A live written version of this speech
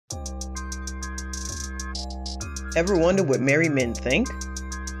Ever wonder what married men think?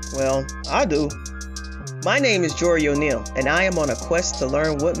 Well, I do. My name is Jory O'Neill, and I am on a quest to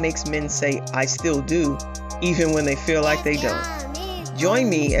learn what makes men say, I still do, even when they feel like they don't. Join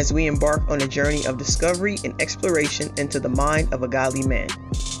me as we embark on a journey of discovery and exploration into the mind of a godly man.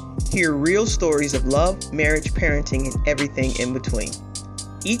 Hear real stories of love, marriage, parenting, and everything in between.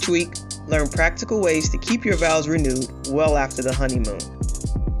 Each week, learn practical ways to keep your vows renewed well after the honeymoon.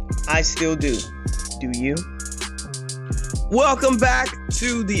 I still do. Do you? Welcome back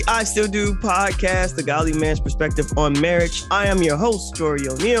to the I Still Do podcast, the Godly Man's Perspective on Marriage. I am your host, Jory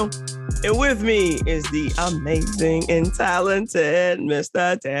O'Neill, and with me is the amazing and talented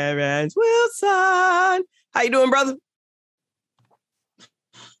Mr. Terrence Wilson. How you doing, brother?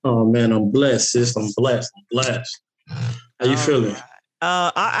 Oh man, I'm blessed, sis. I'm blessed. How you feeling?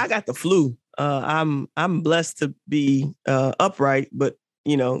 I got the flu. I'm blessed to be upright, but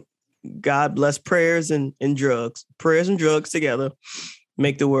you know, God bless prayers and drugs. Prayers and drugs together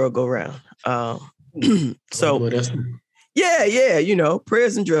make the world go round. Yeah, you know,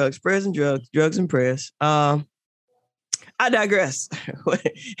 prayers and drugs, drugs and prayers. I digress.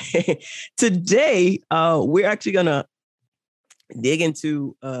 Today, we're actually gonna dig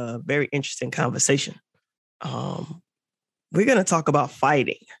into a very interesting conversation. We're gonna talk about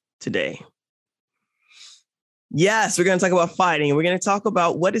fighting today. Yes, we're going to talk about fighting. We're going to talk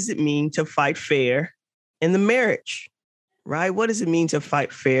about what does it mean to fight fair in the marriage, right? What does it mean to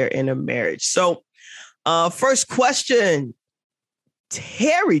fight fair in a marriage? So first question,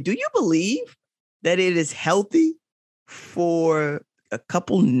 Terry, do you believe that it is healthy for a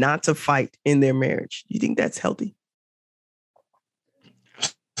couple not to fight in their marriage? Do you think that's healthy?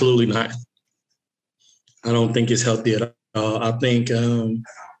 Absolutely not. I don't think it's healthy at all. I think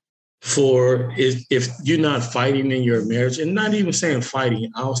if you're not fighting in your marriage, and not even saying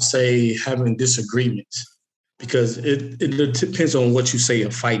fighting, I'll say having disagreements, because it depends on what you say a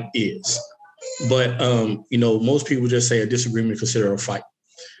fight is. But most people just say a disagreement consider a fight,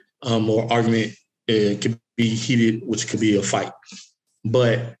 or argument could be heated, which could be a fight.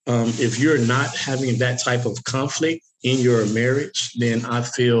 But if you're not having that type of conflict in your marriage, then I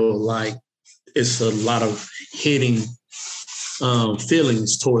feel like it's a lot of hitting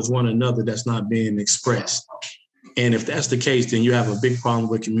feelings towards one another that's not being expressed. And if that's the case, then you have a big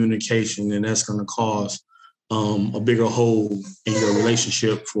problem with communication, and that's going to cause a bigger hole in your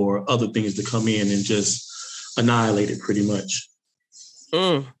relationship for other things to come in and just annihilate it pretty much.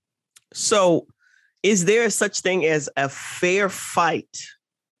 So is there such thing as a fair fight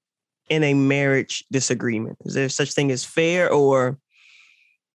in a marriage disagreement? Is there such thing as fair, or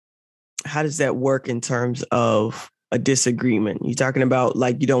how does that work in terms of a disagreement? You're talking about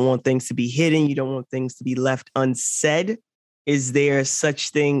like you don't want things to be hidden. You don't want things to be left unsaid. Is there such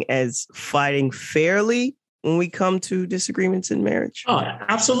thing as fighting fairly when we come to disagreements in marriage? Oh,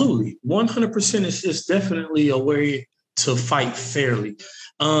 absolutely. 100% is definitely a way to fight fairly.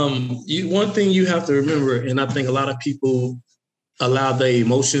 One thing you have to remember, and I think a lot of people allow their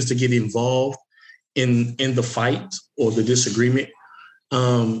emotions to get involved in the fight or the disagreement,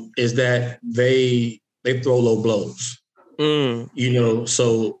 is that they throw low blows.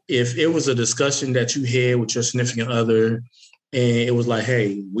 So if it was a discussion that you had with your significant other and it was like,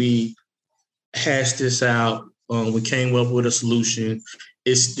 hey, we hashed this out, we came up with a solution,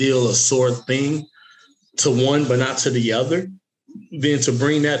 it's still a sore thing to one but not to the other, then to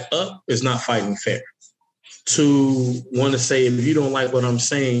bring that up is not fighting fair. To want to say, if you don't like what I'm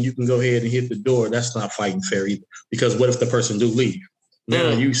saying, you can go ahead and hit the door, that's not fighting fair either. Because what if the person do leave? Now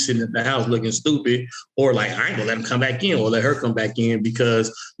you sitting at the house looking stupid, or like, I ain't gonna let him come back in or let her come back in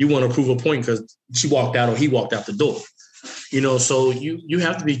because you want to prove a point because she walked out or he walked out the door. So you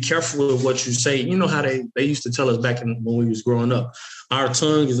have to be careful with what you say. You know how they used to tell us back when we was growing up, our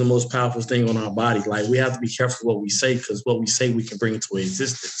tongue is the most powerful thing on our body. Like, we have to be careful what we say, because what we say we can bring into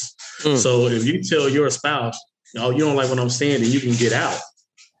existence. So if you tell your spouse, oh, you don't like what I'm saying, then you can get out.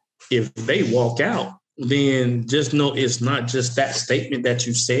 If they walk out, then just know it's not just that statement that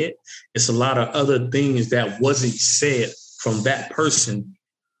you said. It's a lot of other things that wasn't said from that person,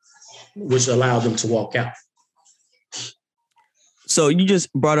 which allowed them to walk out. So you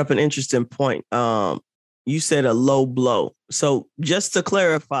just brought up an interesting point. You said a low blow. So just to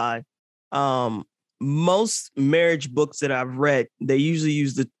clarify, most marriage books that I've read, they usually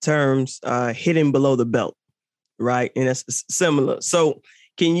use the terms hitting below the belt, right? And that's similar. So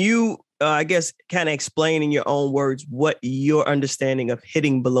can you I guess, kind of explain in your own words what your understanding of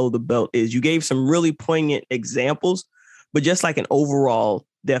hitting below the belt is? You gave some really poignant examples, but just like an overall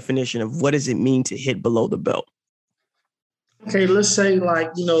definition of what does it mean to hit below the belt? Okay, let's say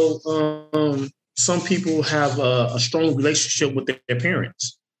some people have a strong relationship with their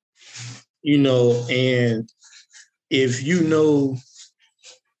parents, and if you know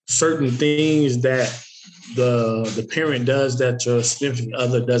certain things that the parent does that your significant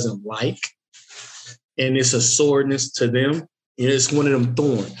other doesn't like, and it's a soreness to them, it's one of them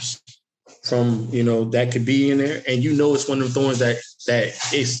thorns from, that could be in there. And it's one of them thorns that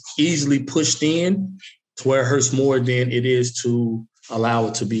is easily pushed in to where it hurts more than it is to allow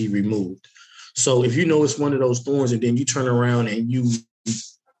it to be removed. So if it's one of those thorns and then you turn around and you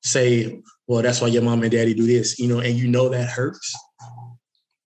say, well, that's why your mom and daddy do this, and that hurts,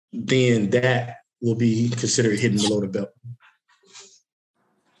 then that will be considered hidden below the belt.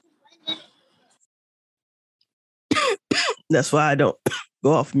 That's why I don't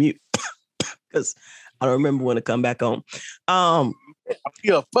go off mute, because I don't remember when to come back on.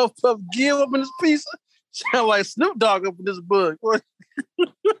 Yeah, puff give up in this piece. Sound like Snoop Dogg up in this book.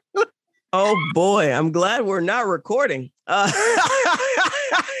 Oh boy, I'm glad we're not recording.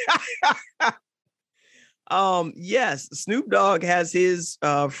 Yes, Snoop Dogg has his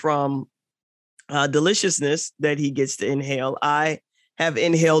from deliciousness that he gets to inhale. I have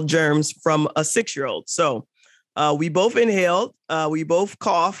inhaled germs from a 6-year-old. So we both inhaled, we both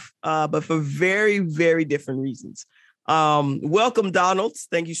cough, but for very, very different reasons. Welcome, Donald.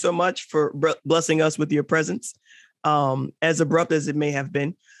 Thank you so much for blessing us with your presence. As abrupt as it may have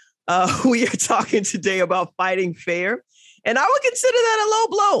been. We are talking today about fighting fair, and I would consider that a low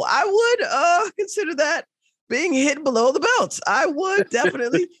blow. I would consider that being hit below the belt. I would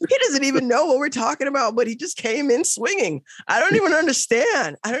definitely. He doesn't even know what we're talking about, but he just came in swinging. I don't even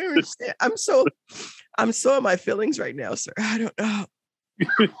understand. I'm so in my feelings right now, sir. I don't know.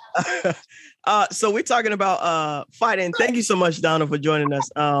 So we're talking about fighting. Thank you so much, Donna, for joining us.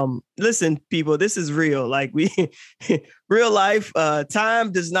 Listen, people, this is real. Like real life,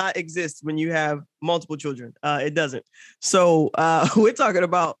 time does not exist when you have multiple children. It doesn't. So we're talking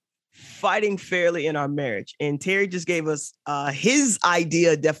about fighting fairly in our marriage. And Terry just gave us his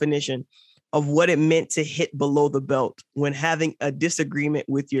definition of what it meant to hit below the belt when having a disagreement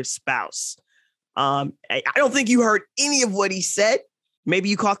with your spouse. I don't think you heard any of what he said. Maybe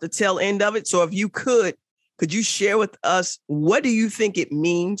you caught the tail end of it. So if you could you share with us, what do you think it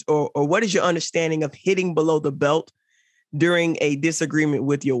means, or what is your understanding of hitting below the belt during a disagreement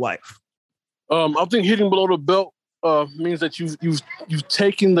with your wife? I think hitting below the belt means that you've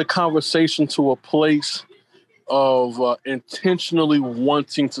taken the conversation to a place of intentionally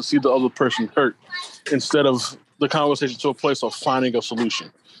wanting to see the other person hurt instead of the conversation to a place of finding a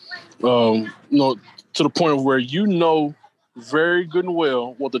solution. To the point of where very good and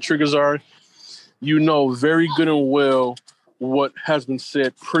well what the triggers are. Very good and well what has been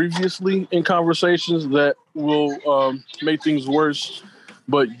said previously in conversations that will make things worse,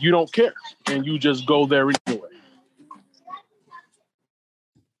 but you don't care and you just go there anyway.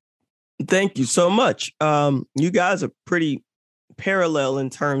 Thank you so much. You guys are pretty parallel in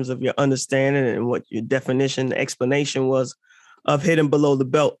terms of your understanding and what your definition, the explanation was of hitting below the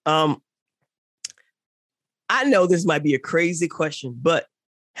belt. I know this might be a crazy question, but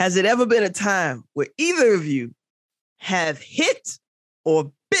has it ever been a time where either of you have hit or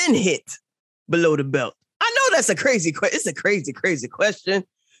been hit below the belt? I know that's a crazy question. It's a crazy, crazy question.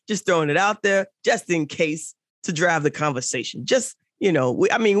 Just throwing it out there, just in case, to drive the conversation. Just,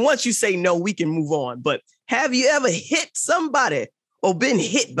 once you say no, we can move on. But have you ever hit somebody or been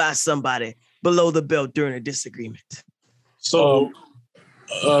hit by somebody below the belt during a disagreement? So...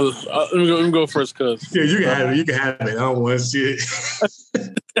 let me go first, cuz. Yeah, you can have it. You can have it. I don't want to see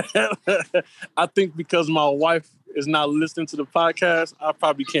it. I think because my wife is not listening to the podcast, I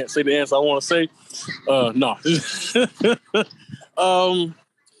probably can't say the answer I want to say. No.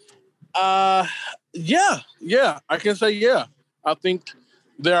 Yeah, I can say yeah. I think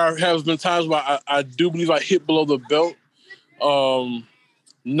there has been times where I do believe I hit below the belt.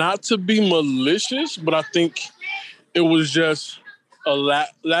 Not to be malicious, but I think it was just a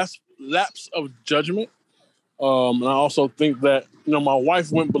lapse of judgment. And I also think that, my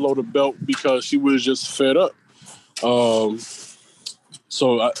wife went below the belt because she was just fed up. So,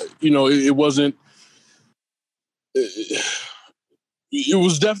 it wasn't, it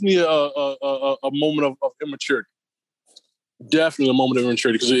was definitely a moment of immaturity. Definitely a moment of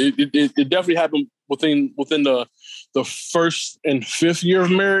immaturity, because it definitely happened within the first and fifth year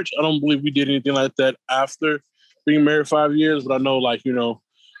of marriage. I don't believe we did anything like that after being married 5 years, but I know,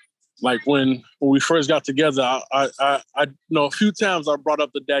 when we first got together, I know a few times I brought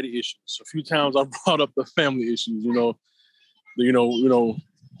up the daddy issues. A few times I brought up the family issues.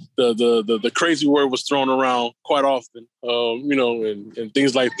 the crazy word was thrown around quite often, and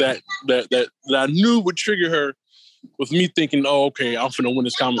things like that I knew would trigger her with me thinking, oh, okay, I'm finna win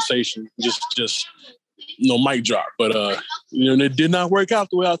this conversation. Just mic drop. But, it did not work out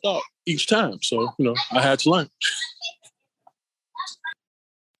the way I thought each time. So, I had to learn.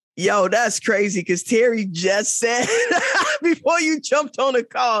 Yo, that's crazy because Terry just said, before you jumped on the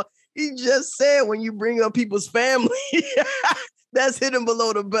call, he just said when you bring up people's family, that's hitting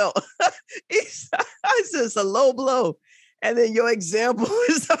below the belt. I said it's a low blow. And then your example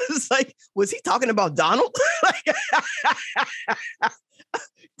is like, was he talking about Donald?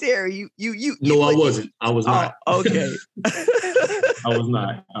 Terry, you. No, I wasn't. I was not. Okay. I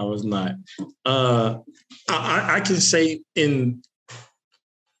was not. I can say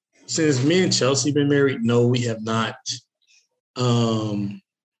since me and Chelsea been married, no, we have not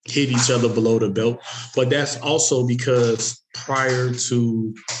hit each other below the belt. But that's also because prior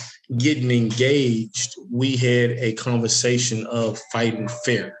to getting engaged, we had a conversation of fighting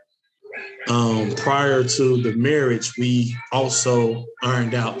fair. Prior to the marriage, we also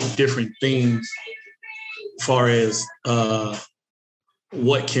ironed out different things as far as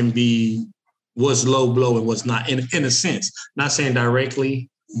what's low blow and what's not, in a sense. Not saying directly,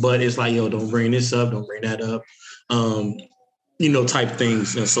 but it's like, yo, don't bring this up, don't bring that up, type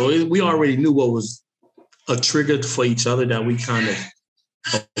things. And so we already knew what was a trigger for each other that we kind of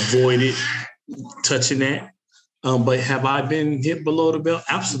avoided touching that. But have I been hit below the belt?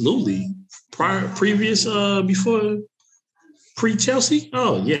 Absolutely. Before pre-Chelsea?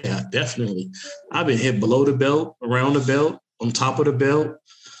 Oh, yeah, definitely. I've been hit below the belt, around the belt, on top of the belt,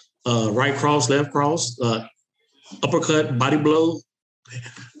 right cross, left cross, uppercut, body blow,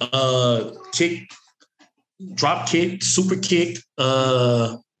 kick, drop kick, super kick,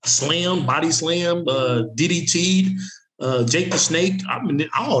 slam, body slam, DDT'd, Jake the Snake. I mean,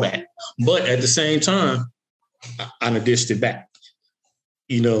 all that. But at the same time, I dished it back.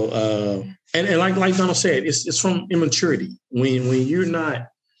 And like Donald said, it's from immaturity. When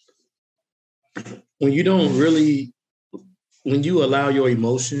you allow your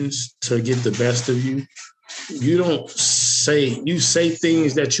emotions to get the best of you, you say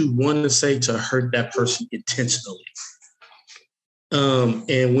things that you want to say to hurt that person intentionally.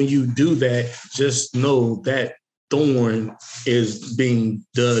 And when you do that, just know that thorn is being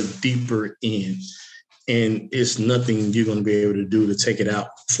dug deeper in. And it's nothing you're going to be able to do to take it out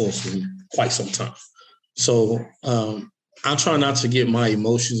for quite some time. So I try not to get my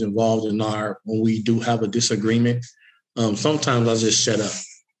emotions involved when we do have a disagreement. Sometimes I just shut up.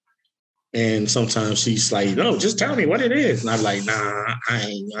 And sometimes she's like, no, just tell me what it is. And I'm like, nah,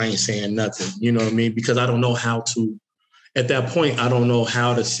 I ain't saying nothing. You know what I mean? Because I don't know how to, at that point, I don't know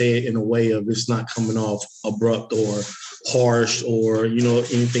how to say it in a way of it's not coming off abrupt or harsh or,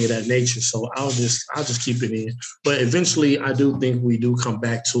 anything of that nature. So I'll just keep it in. But eventually I do think we do come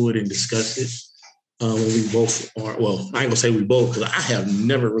back to it and discuss it. When we both are, well, I ain't gonna say we both, because I have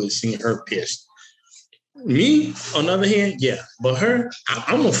never really seen her pissed. Me, on the other hand, yeah. But her,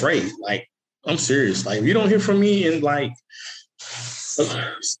 I'm afraid. Like, I'm serious. Like, if you don't hear from me and like,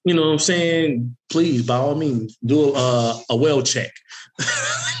 you know what I'm saying, please, by all means, do a well check.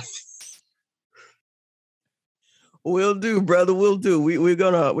 We'll do, brother. We'll do. We're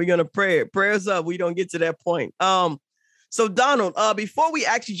gonna pray. Prayers up. We don't get to that point. So Donald, before we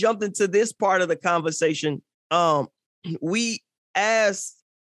actually jumped into this part of the conversation, we asked,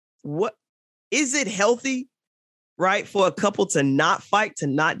 what is it healthy, right, for a couple to not fight, to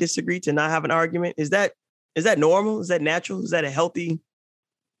not disagree, to not have an argument? Is that normal? Is that natural? Is that a healthy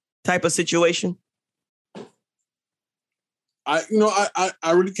type of situation? I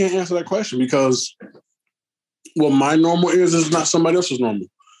really can't answer that question because what my normal is not somebody else's normal.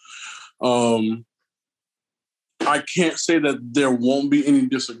 I can't say that there won't be any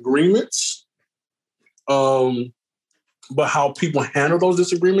disagreements, but how people handle those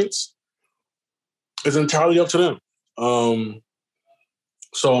disagreements is entirely up to them.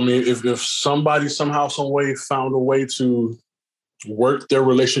 So, I mean, if somebody somehow, some way found a way to work their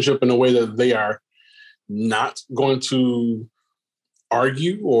relationship in a way that they are not going to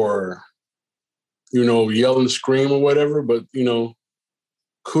argue or, yell and scream or whatever, but,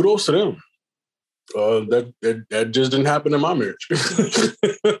 kudos to them. That just didn't happen in my marriage.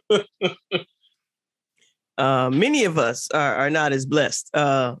 Many of us are not as blessed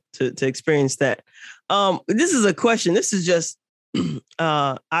to experience that. This is a question. This is just,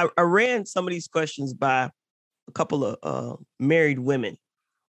 I ran some of these questions by a couple of married women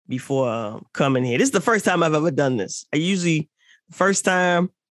before coming here. This is the first time I've ever done this. First time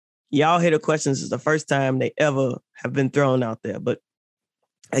y'all hear the questions is the first time they ever have been thrown out there. But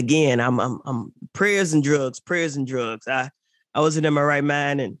again, I'm prayers and drugs. I wasn't in my right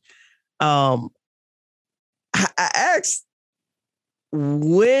mind, and I asked,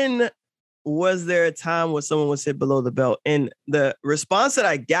 when was there a time where someone was hit below the belt? And the response that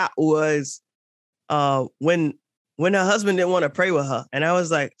I got was when her husband didn't want to pray with her, and I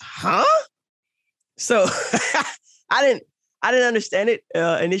was like, huh? So I didn't understand it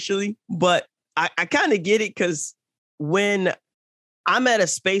initially, but I kind of get it, because when I'm at a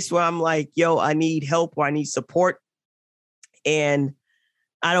space where I'm like, yo, I need help or I need support, and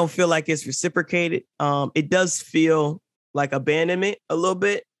I don't feel like it's reciprocated, it does feel like abandonment a little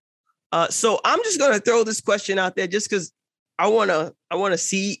bit. So I'm just going to throw this question out there just because I want to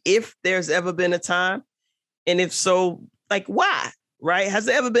see if there's ever been a time, and if so, like, why, right? Has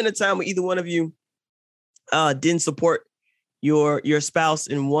there ever been a time where either one of you didn't support your spouse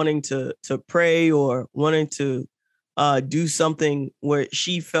in wanting to pray or wanting to do something where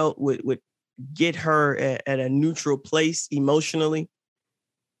she felt would get her at a neutral place emotionally?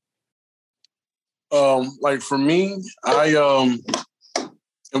 Like for me, and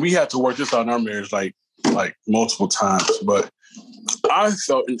we had to work this out in our marriage like multiple times, but I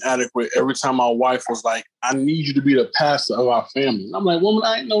felt inadequate every time my wife was like, I need you to be the pastor of our family. And I'm like, woman,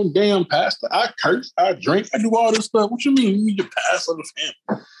 I ain't no damn pastor. I curse, I drink, I do all this stuff. What you mean you need the pastor of the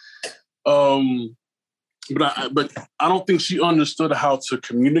family? But I don't think she understood how to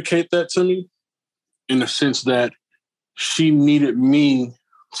communicate that to me, in the sense that she needed me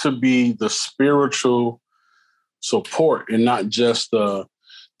to be the spiritual support and not just the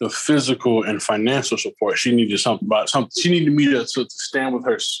physical and financial support. She needed something. She needed me to stand with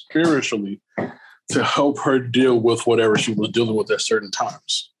her spiritually to help her deal with whatever she was dealing with at certain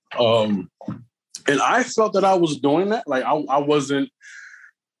times. And I felt that I was doing that. Like I wasn't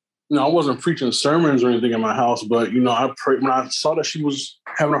preaching sermons or anything in my house, but I prayed when I saw that she was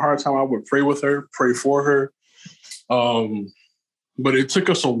having a hard time. I would pray with her, pray for her. But it took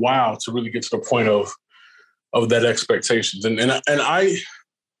us a while to really get to the point of that expectations. And I,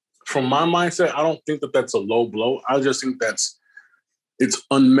 from my mindset, I don't think that that's a low blow. I just think it's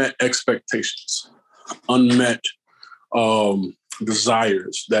unmet expectations, unmet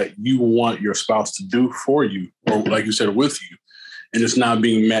desires that you want your spouse to do for you, or like you said, with you, and it's not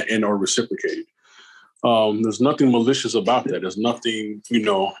being met and or reciprocated. There's nothing malicious about that. There's nothing,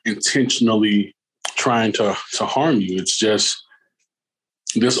 intentionally trying to harm you. It's just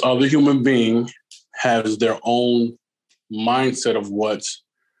this other human being has their own mindset of what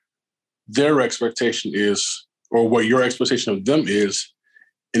their expectation is, or what your expectation of them is,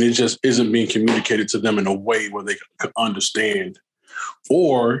 and it just isn't being communicated to them in a way where they can understand.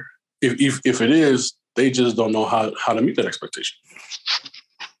 Or if it is, they just don't know how to meet that expectation.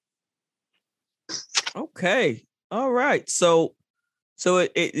 Okay. All right. So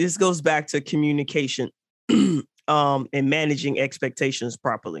this goes back to communication and managing expectations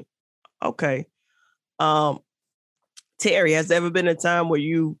properly. Okay. Terry, has there ever been a time where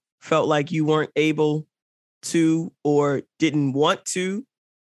you felt like you weren't able to or didn't want to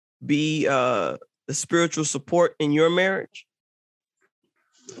be the spiritual support in your marriage?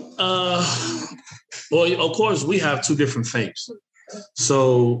 Well, of course, we have two different faiths.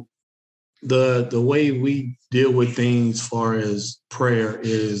 So the way we deal with things as far as prayer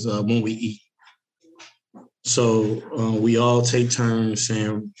is when we eat. So we all take turns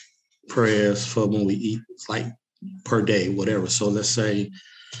saying prayers for when we eat, like per day, whatever. So let's say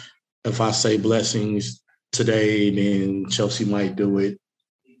if I say blessings today, then Chelsea might do it,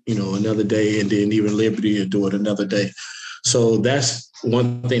 another day, and then even Liberty will do it another day. So that's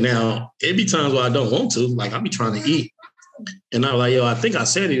one thing. Now, it be times where I don't want to, like I'll be trying to eat. And I'm like, I think I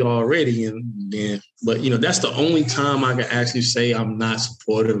said it already. But that's the only time I can actually say I'm not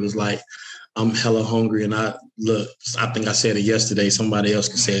supportive, is like I'm hella hungry and I think I said it yesterday. Somebody else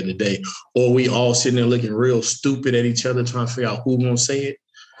can say it today. Or we all sitting there looking real stupid at each other, trying to figure out who's going to say it.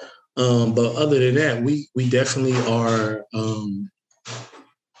 But other than that, we definitely are,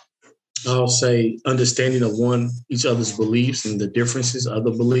 I'll say, understanding of each other's beliefs and the differences of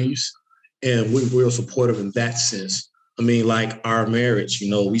the beliefs. And we're real supportive in that sense. I mean, like our marriage,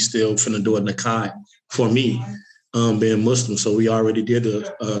 we still finna do a Nikai for me, being Muslim. So we already did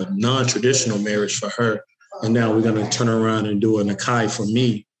a non-traditional marriage for her. And now we're going to turn around and do a Nikai for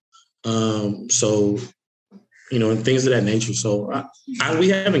me. So, and things of that nature. So we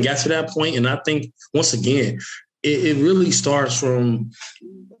haven't got to that point. And I think, once again, it really starts from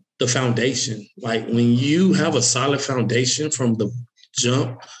the foundation. Like when you have a solid foundation from the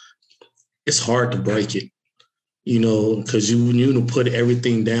jump, it's hard to break it. because you to put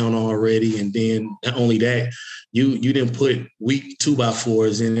everything down already. And then not only that, you didn't put weak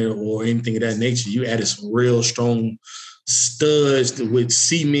 2x4s in it or anything of that nature. You added some real strong studs with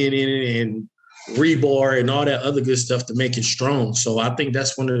cement in it and rebar and all that other good stuff to make it strong. So I think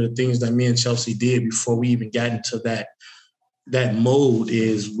that's one of the things that me and Chelsea did before we even got into that mode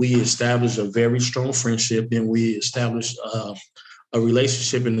is we established a very strong friendship. Then we established a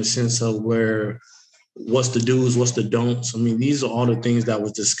relationship in the sense of where what's the do's, what's the don'ts. I mean, these are all the things that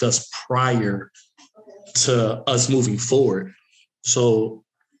was discussed prior to us moving forward. So,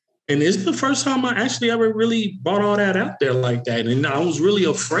 and it's the first time I actually ever really brought all that out there like that. And I was really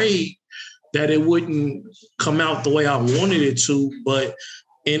afraid that it wouldn't come out the way I wanted it to,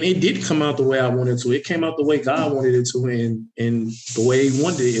 and it did come out the way I wanted to. It came out the way God wanted it to, and the way He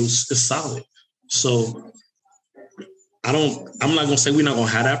wanted it, it's solid. So I'm not gonna say we're not gonna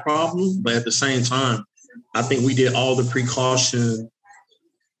have that problem, but at the same time, I think we did all the precaution,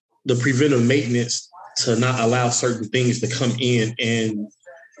 the preventive maintenance to not allow certain things to come in and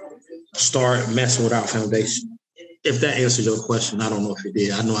start messing with our foundation. If that answers your question, I don't know if it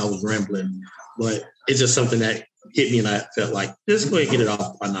did. I know I was rambling, but it's just something that hit me and I felt like, just go ahead and get it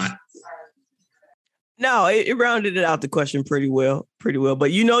off. Why not? No, it rounded it out the question pretty well.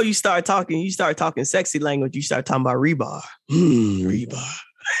 But you start talking sexy language, you start talking about rebar. Rebar.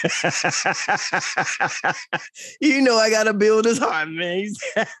 I gotta build his heart, man. He's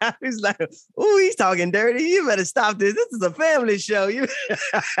like, oh, he's talking dirty. You better stop this. This is a family show.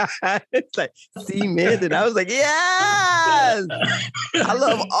 It's like cemented. I was like, yes, I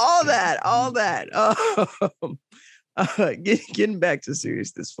love all that. Getting back to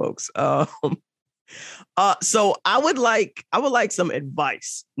seriousness, folks. So I would like some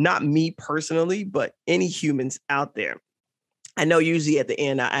advice, not me personally, but any humans out there. I know usually at the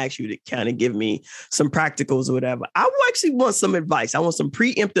end, I ask you to kind of give me some practicals or whatever. I actually want some advice. I want some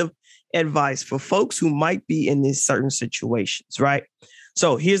preemptive advice for folks who might be in these certain situations, right?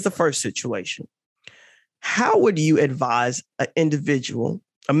 So here's the first situation. How would you advise an individual,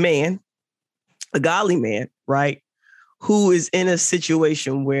 a man, a godly man, right, who is in a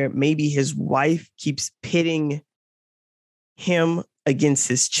situation where maybe his wife keeps pitting him against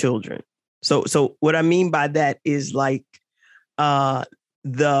his children? So what I mean by that is like,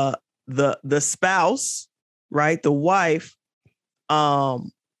 the spouse, right? The wife,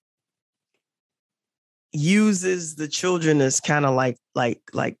 uses the children as kind of like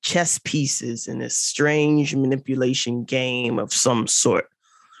chess pieces in this strange manipulation game of some sort,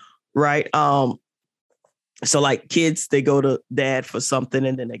 right? So like kids, they go to dad for something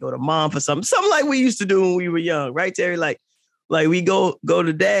and then they go to mom for something like we used to do when we were young, right, Terry? Like we go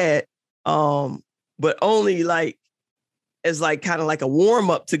to dad, but only like as like kind of like a warm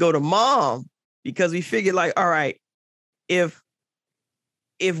up to go to mom, because we figured like, all right, if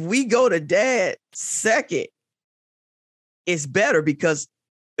we go to dad second, it's better because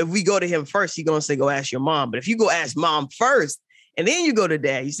if we go to him first, he's gonna say, go ask your mom. But if you go ask mom first and then you go to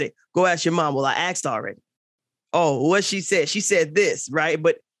dad, you say, go ask your mom. Well, I asked already. Oh, what she said this, right?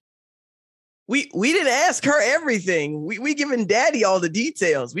 But we didn't ask her everything. We giving daddy all the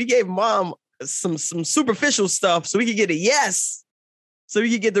details. We gave mom some superficial stuff so we could get a yes, so we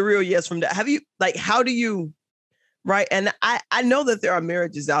could get the real yes from that. How do you, right? And I know that there are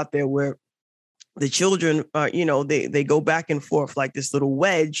marriages out there where the children, they go back and forth like this little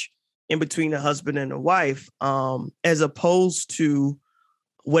wedge in between the husband and the wife, as opposed to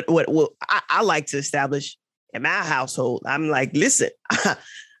what I like to establish in my household. I'm like, listen,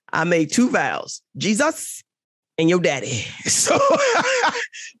 I made 2 vows, Jesus and your daddy. So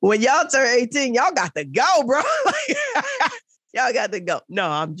when y'all turn 18, y'all got to go, bro. Y'all got to go. No,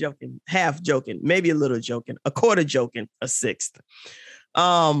 I'm joking. Half joking. Maybe a little joking. A quarter joking. A sixth.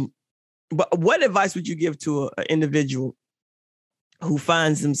 But what advice would you give to an individual who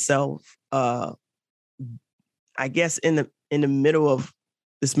finds himself, I guess, in the middle of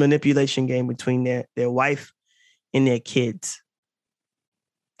this manipulation game between their wife and their kids?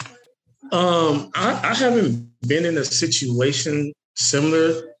 I haven't been in a situation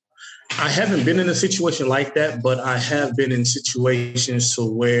similar. I haven't been in a situation like that, but I have been in situations to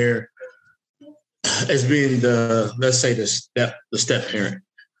where it's been the step parent,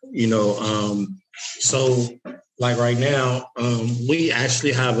 so like right now, we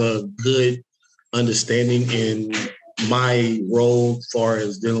actually have a good understanding in my role as far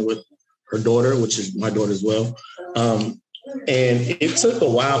as dealing with her daughter, which is my daughter as well. And it took a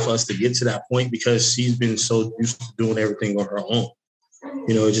while for us to get to that point because she's been so used to doing everything on her own.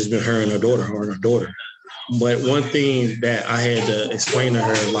 It's just been her and her daughter. But one thing that I had to explain to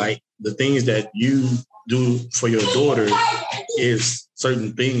her, like the things that you do for your daughter is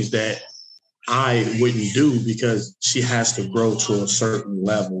certain things that I wouldn't do because she has to grow to a certain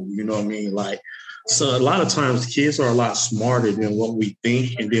level. You know what I mean? Like, so a lot of times kids are a lot smarter than what we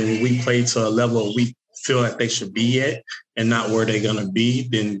think. And then when we play to a level we feel like they should be at and not where they're going to be,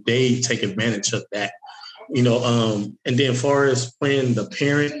 then they take advantage of that. You know, and then as far as playing the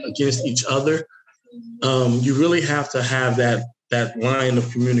parent against each other, you really have to have that line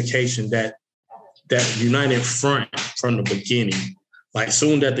of communication, that united front from the beginning. Like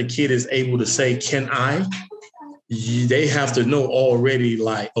soon that the kid is able to say, can I? They have to know already,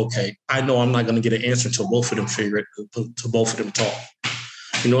 like, okay, I know I'm not going to get an answer till both of them figure it, till both of them talk.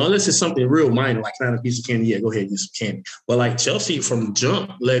 You know, unless it's something real minor, like can I have a piece of candy? Yeah, go ahead, get some candy. But like Chelsea from the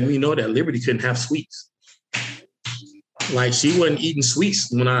jump let me know that Liberty couldn't have sweets. Like she wasn't eating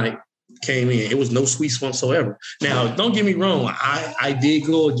sweets when I came in. It was no sweets whatsoever. Now, don't get me wrong. I did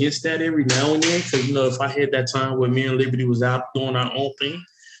go against that every now and then because, you know, if I had that time where me and Liberty was out doing our own thing,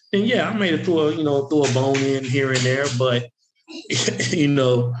 then yeah, I made it throw a bone in here and there. But, you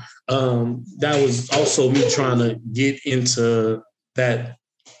know, that was also me trying to get into that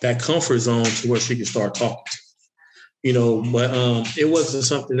comfort zone to where she could start talking. You know, but it wasn't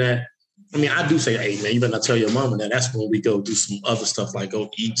something that, I mean, I do say, hey, man, you better not tell your mama that. That's when we go do some other stuff, like go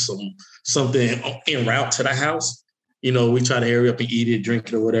eat something en route to the house. You know, we try to hurry up and eat it, drink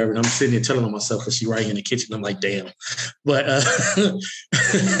it, or whatever. And I'm sitting there telling on myself because she's right in the kitchen. I'm like, damn. But,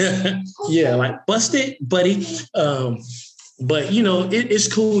 yeah, like, bust it, buddy. But, you know,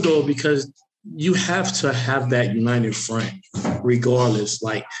 it's cool, though, because you have to have that united front regardless.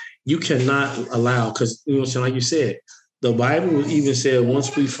 Like, you cannot allow, because, you know, like you said, the Bible even said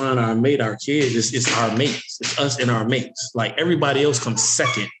once we find our mate, our kids, it's our mates. It's us and our mates. Like everybody else comes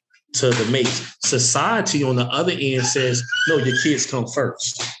second to the mates. Society on the other end says, no, your kids come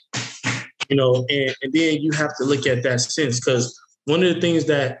first. You know, and then you have to look at that sense, because one of the things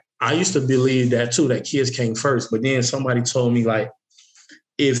that I used to believe that too, that kids came first. But then somebody told me, like,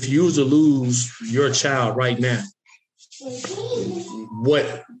 if you was to lose your child right now,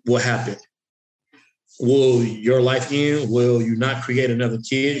 what will happen? Will your life end? Will you not create another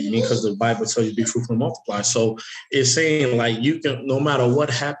kid? Because the Bible tells you to be fruitful and multiply. So it's saying, like, you can, no matter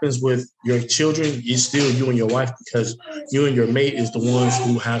what happens with your children, it's still you and your wife, because you and your mate is the ones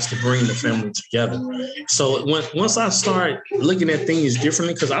who has to bring the family together. So once I start looking at things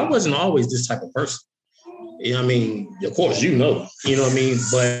differently, because I wasn't always this type of person. I mean, of course, you know what I mean?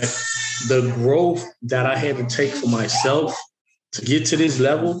 But the growth that I had to take for myself to get to this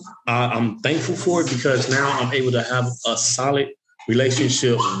level, I'm thankful for it, because now I'm able to have a solid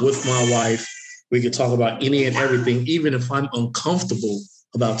relationship with my wife. We can talk about any and everything. Even if I'm uncomfortable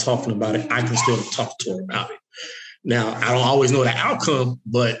about talking about it, I can still talk to her about it. Now, I don't always know the outcome,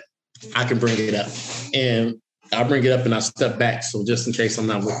 but I can bring it up. And I bring it up and I step back. So just in case I'm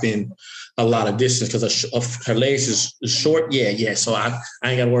not within a lot of distance, because her legs is short. Yeah. So I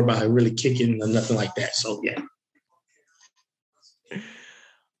ain't got to worry about her really kicking or nothing like that. So, yeah.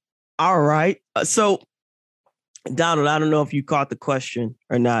 All right. So, Donald, I don't know if you caught the question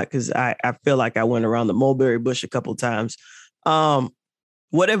or not, because I feel like I went around the mulberry bush a couple of times.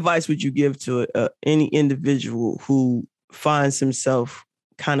 What advice would you give to any individual who finds himself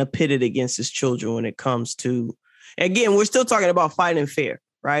kind of pitted against his children when it comes to, again, we're still talking about fighting fair,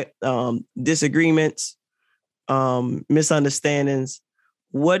 right? Disagreements, misunderstandings.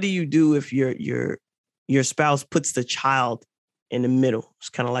 What do you do if your spouse puts the child in the middle? It's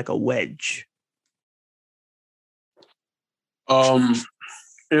kind of like a wedge.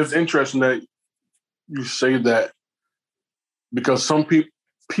 It's interesting that you say that, because some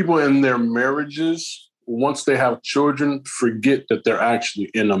people in their marriages, once they have children, forget that they're actually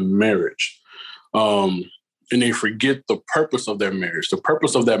in a marriage. And they forget the purpose of their marriage. The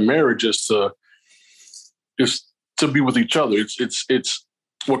purpose of that marriage is to be with each other. It's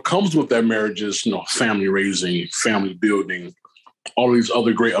what comes with that marriage is, you know, family raising, family building, all these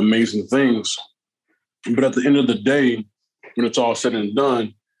other great, amazing things. But at the end of the day, when it's all said and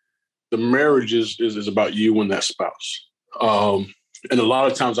done, the marriage is about you and that spouse. And a lot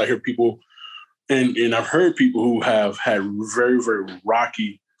of times I hear people, and I've heard people who have had very, very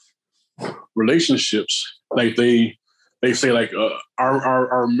rocky relationships. Like they say, like,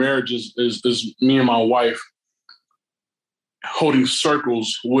 our marriage is me and my wife holding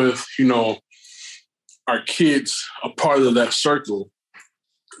circles with, you know, our kids a part of that circle.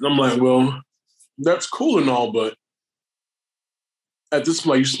 And I'm like, well, that's cool and all, but at this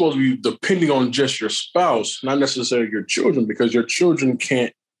point, you're supposed to be depending on just your spouse, not necessarily your children, because your children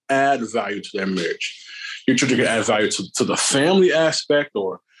can't add value to their marriage. Your children can add value to the family aspect,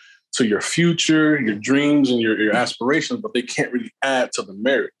 or to your future, your dreams, and your aspirations, but they can't really add to the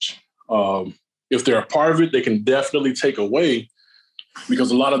marriage. If they're a part of it, they can definitely take away,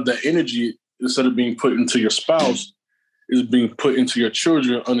 because a lot of the energy, instead of being put into your spouse, is being put into your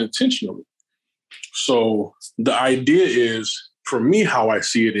children unintentionally. So the idea is, for me, how I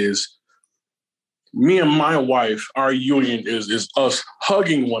see it is, me and my wife, our union is us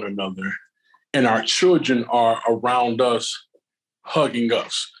hugging one another, and our children are around us hugging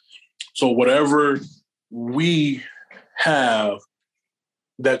us. So whatever we have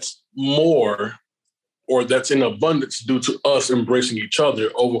that's more or that's in abundance due to us embracing each other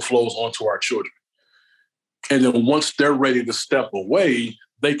overflows onto our children. And then once they're ready to step away,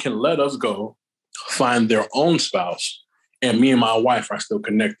 they can let us go, find their own spouse, and me and my wife are still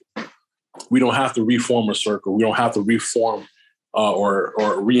connected. We don't have to reform a circle. We don't have to reform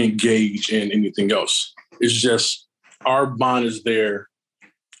or re-engage in anything else. It's just our bond is there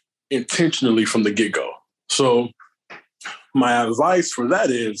intentionally from the get-go. So my advice for that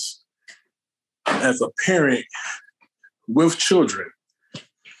is, as a parent with children,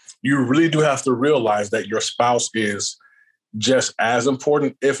 you really do have to realize that your spouse is just as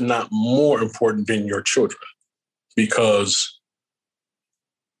important, if not more important than your children, because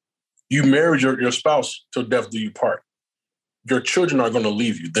you married your spouse till death do you part. Your children are going to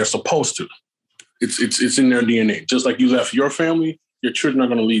leave you. They're supposed to. It's in their DNA. Just like you left your family, your children are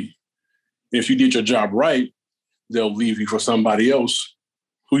going to leave you. If you did your job right, they'll leave you for somebody else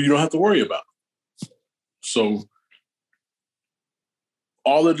who you don't have to worry about. So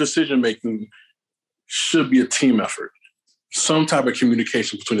all the decision-making should be a team effort, some type of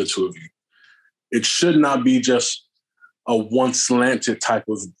communication between the two of you. It should not be just a one-slanted type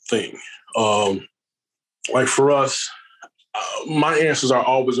of thing. Like for us, my answers are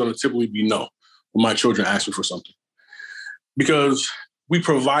always going to typically be no when my children ask me for something, because we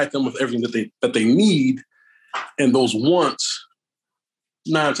provide them with everything that they need, and those wants,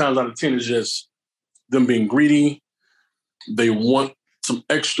 9 times out of 10, is just them being greedy. They want some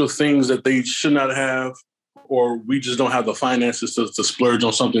extra things that they should not have, or we just don't have the finances to splurge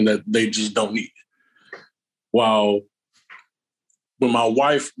on something that they just don't need. While when my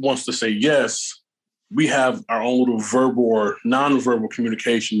wife wants to say yes, we have our own little verbal or non-verbal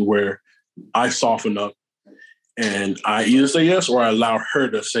communication where I soften up and I either say yes or I allow her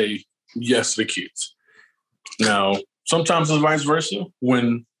to say yes to the kids. Now, sometimes it's vice versa.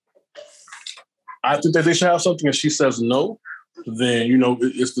 When I think that they should have something and she says no, then,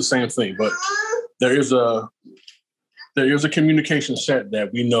 it's the same thing. But there is a communication set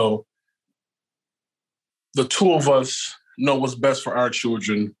that we know the two of us know what's best for our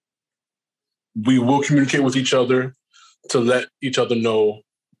children. We will communicate with each other to let each other know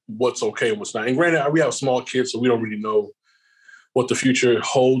what's okay and what's not. And granted, we have small kids, so we don't really know what the future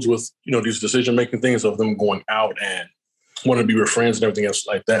holds with, these decision-making things of them going out and wanting to be with friends and everything else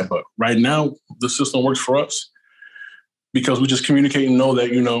like that. But right now, the system works for us because we just communicate and know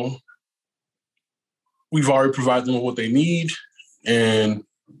that, we've already provided them with what they need, and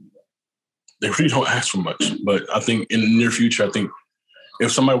they really don't ask for much. But I think in the near future,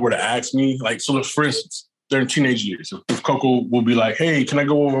 if somebody were to ask me, for instance, they're in teenage years. If Coco will be like, hey, can I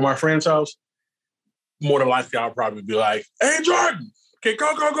go over to my friend's house? More than likely, I'll probably be like, hey, Jordan, can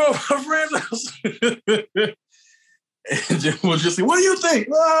Coco go to my friend's house? And then we'll just say, what do you think?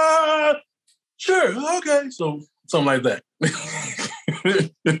 Sure, okay. So something like that.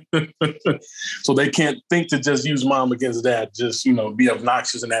 So they can't think to just use mom against dad, just, be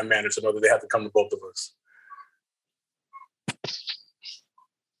obnoxious in that manner to know that they have to come to both of us.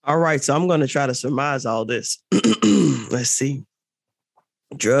 All right, so I'm going to try to surmise all this. Let's see.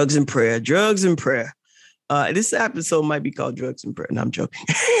 Drugs and prayer. This episode might be called Drugs and Prayer. No, I'm joking.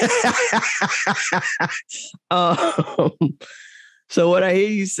 So what I hear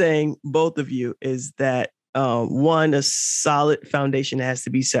you saying, both of you, is that one, a solid foundation has to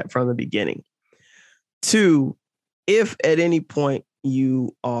be set from the beginning. 2, if at any point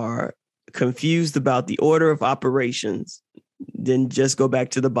you are confused about the order of operations, then just go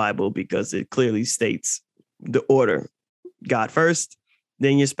back to the Bible, because it clearly states the order. God first,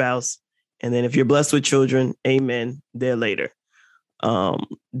 then your spouse, and then if you're blessed with children, amen, they're later.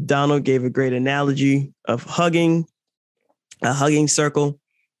 Donald gave a great analogy of hugging, a hugging circle.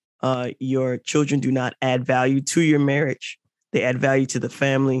 Your children do not add value to your marriage. They add value to the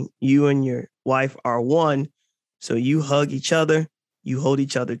family. You and your wife are one. So you hug each other, you hold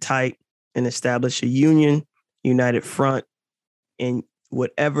each other tight, and establish a union, united front. And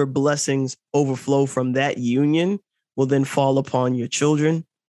whatever blessings overflow from that union will then fall upon your children.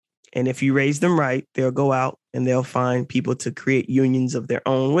 And if you raise them right, they'll go out and they'll find people to create unions of their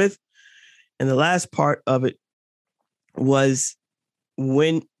own with. And the last part of it was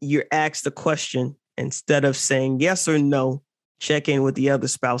when you're asked a question, instead of saying yes or no, check in with the other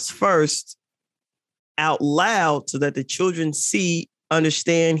spouse first out loud so that the children see,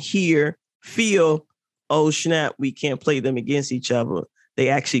 understand, hear, feel, oh, snap, we can't play them against each other. They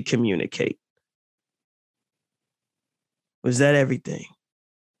actually communicate. Was that everything?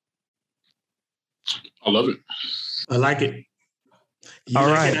 I love it. I like it. You All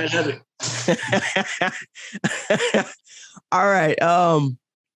like right. it, I love it. All right.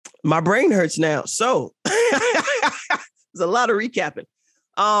 My brain hurts now. So there's a lot of recapping.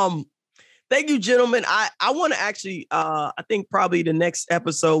 Thank you, gentlemen. I want to actually, I think probably the next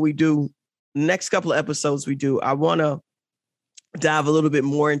couple of episodes we do, I want to dive a little bit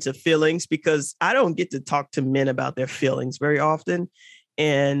more into feelings, because I don't get to talk to men about their feelings very often.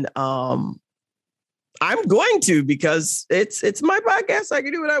 And I'm going to, because it's my podcast. I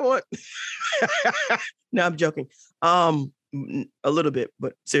can do what I want. No, I'm joking. A little bit,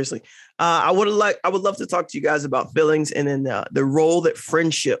 but seriously, I would love to talk to you guys about feelings, and then the role that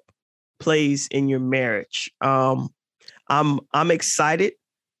friendship plays in your marriage. I'm excited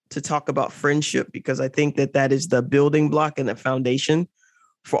to talk about friendship, because I think that is the building block and the foundation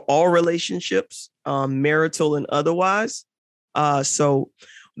for all relationships, marital and otherwise. So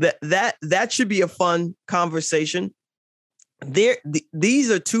that should be a fun conversation. These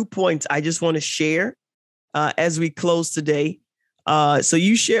are 2 points I just want to share as we close today. So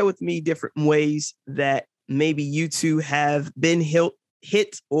you share with me different ways that maybe you two have been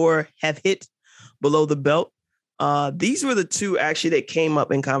hit or have hit below the belt. These were the two actually that came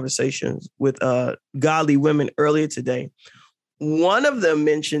up in conversations with godly women earlier today. One of them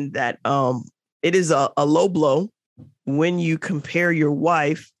mentioned that it is a low blow when you compare your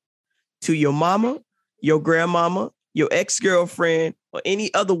wife to your mama, your grandmama, your ex-girlfriend, or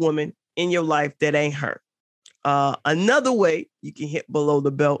any other woman in your life that ain't her. Another way you can hit below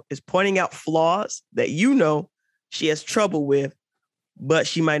the belt is pointing out flaws that you know she has trouble with, but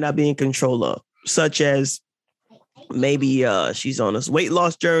she might not be in control of, such as maybe she's on this weight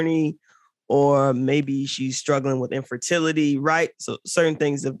loss journey, or maybe she's struggling with infertility, right? So certain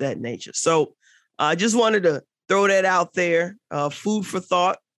things of that nature. So I just wanted to throw that out there, food for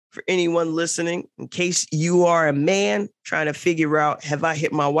thought for anyone listening, in case you are a man trying to figure out, have I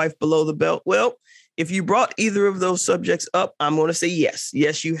hit my wife below the belt? Well, if you brought either of those subjects up, I'm going to say yes.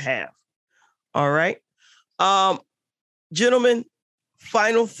 Yes, you have. All right. Gentlemen,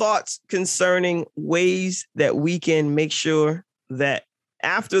 final thoughts concerning ways that we can make sure that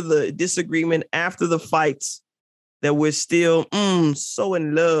after the disagreement, after the fights, that we're still so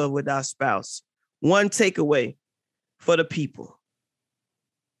in love with our spouse. One takeaway for the people.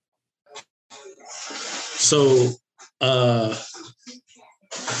 So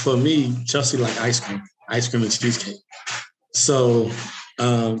for me, Chelsea like ice cream and cheesecake. So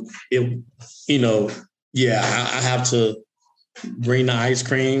I have to bring the ice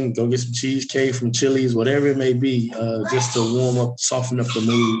cream, go get some cheesecake from Chili's, whatever it may be, just to warm up, soften up the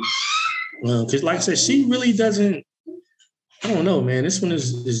mood. Because like I said, she really doesn't, I don't know, man. This one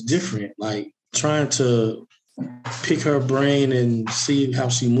is different. Like trying to pick her brain and see how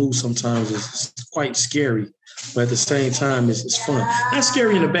she moves sometimes is quite scary. But at the same time, it's fun. Not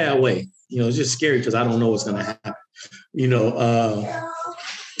scary in a bad way. It's just scary because I don't know what's going to happen.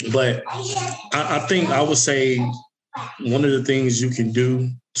 But I think I would say one of the things you can do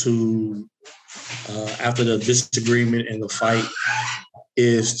to after the disagreement and the fight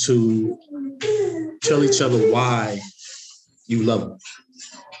is to tell each other why you love them,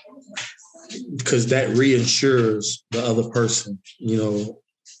 because that reassures the other person.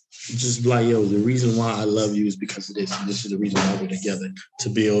 Just like, yo, the reason why I love you is because of this, and this is the reason why we're together, to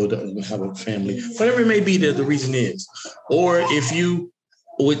build and have a family, whatever it may be that the reason is. Or if you,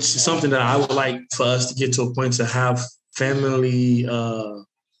 which is something that I would like for us to get to a point to have family,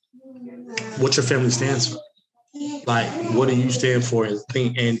 what your family stands for. Like, what do you stand for? And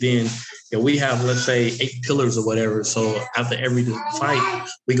then we have, let's say, 8 pillars or whatever. So after every fight,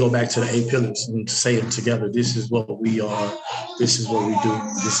 we go back to the 8 pillars and say them together. This is what we are. This is what we do.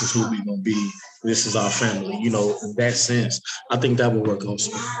 This is who we're going to be. This is our family. In that sense, I think that will work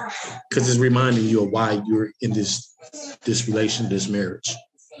also, because it's reminding you of why you're in this relation, this marriage.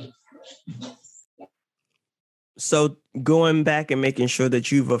 So going back and making sure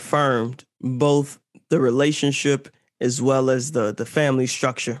that you've affirmed both the relationship as well as the family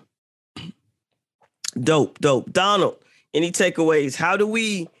structure. Dope. Donald, any takeaways? How do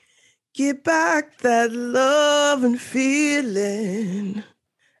we get back that love and feeling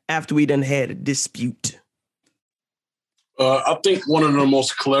after we done had a dispute? I think one of the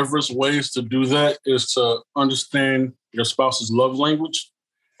most cleverest ways to do that is to understand your spouse's love language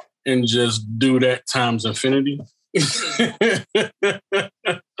and just do that times infinity.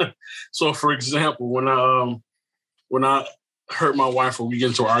 So, for example, when I hurt my wife or we get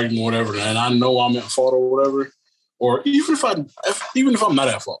into an argument or whatever, and I know I'm at fault or whatever, or even if I'm not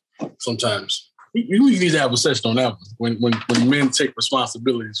at fault, sometimes we need to have a session on that one when men take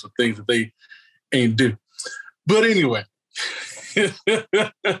responsibilities for things that they ain't do. But anyway,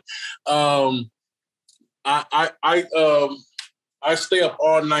 I stay up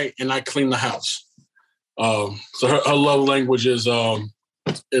all night and I clean the house. So her love language is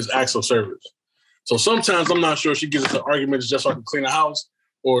acts of service. So sometimes I'm not sure if she gets into arguments just so I can clean the house,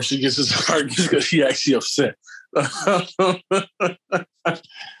 or she gets into arguments because she actually upset.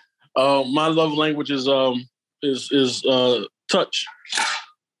 My love language is touch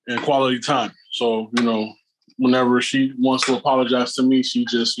and quality time. So, whenever she wants to apologize to me, she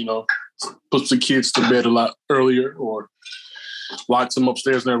just, puts the kids to bed a lot earlier or locks them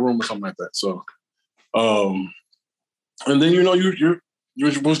upstairs in their room or something like that. So, and then,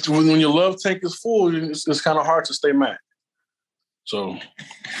 when your love tank is full, it's kind of hard to stay mad. So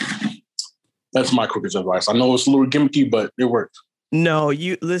that's my quickest advice. I know it's a little gimmicky, but it worked. No,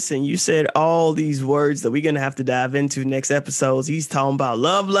 you said all these words that we're going to have to dive into next episodes. He's talking about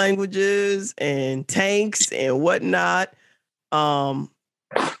love languages and tanks and whatnot.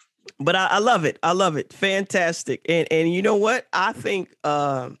 But I love it. I love it. Fantastic. And you know what? I think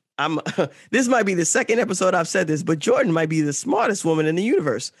this might be the second episode I've said this, but Jordan might be the smartest woman in the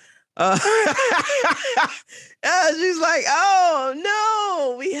universe. She's like, oh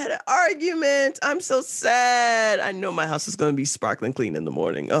no, we had an argument. I'm so sad. I know my house is going to be sparkling clean in the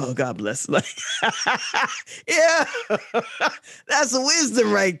morning. Oh, God bless. Like, yeah, that's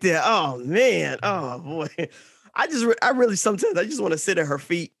wisdom right there. Oh man. Oh boy. I really sometimes I just want to sit at her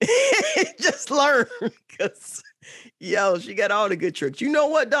feet and just learn, because yo, she got all the good tricks. You know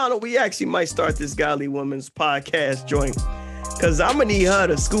what, Donald? We actually might start this Godly Women's podcast joint, because I'm gonna need her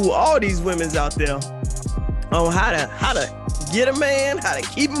to school all these women's out there on how to get a man, how to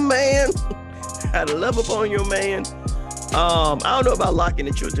keep a man, how to love up on your man. I don't know about locking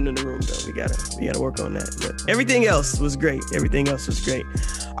the children in the room though. We gotta work on that. But everything else was great.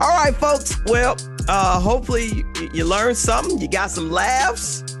 All right, folks. Well, hopefully you learned something. You got some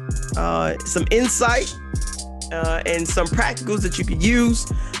laughs, some insight, and some practicals that you could use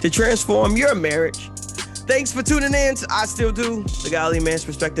to transform your marriage. Thanks for tuning in to I Still Do, the Godly Man's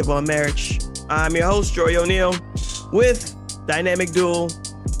Perspective on Marriage. I'm your host, Jory O'Neal, with dynamic duo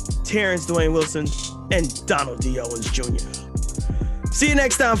Terrence Dwayne Wilson and Donald D. Owens Jr. See you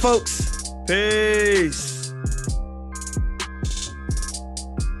next time, folks. Peace.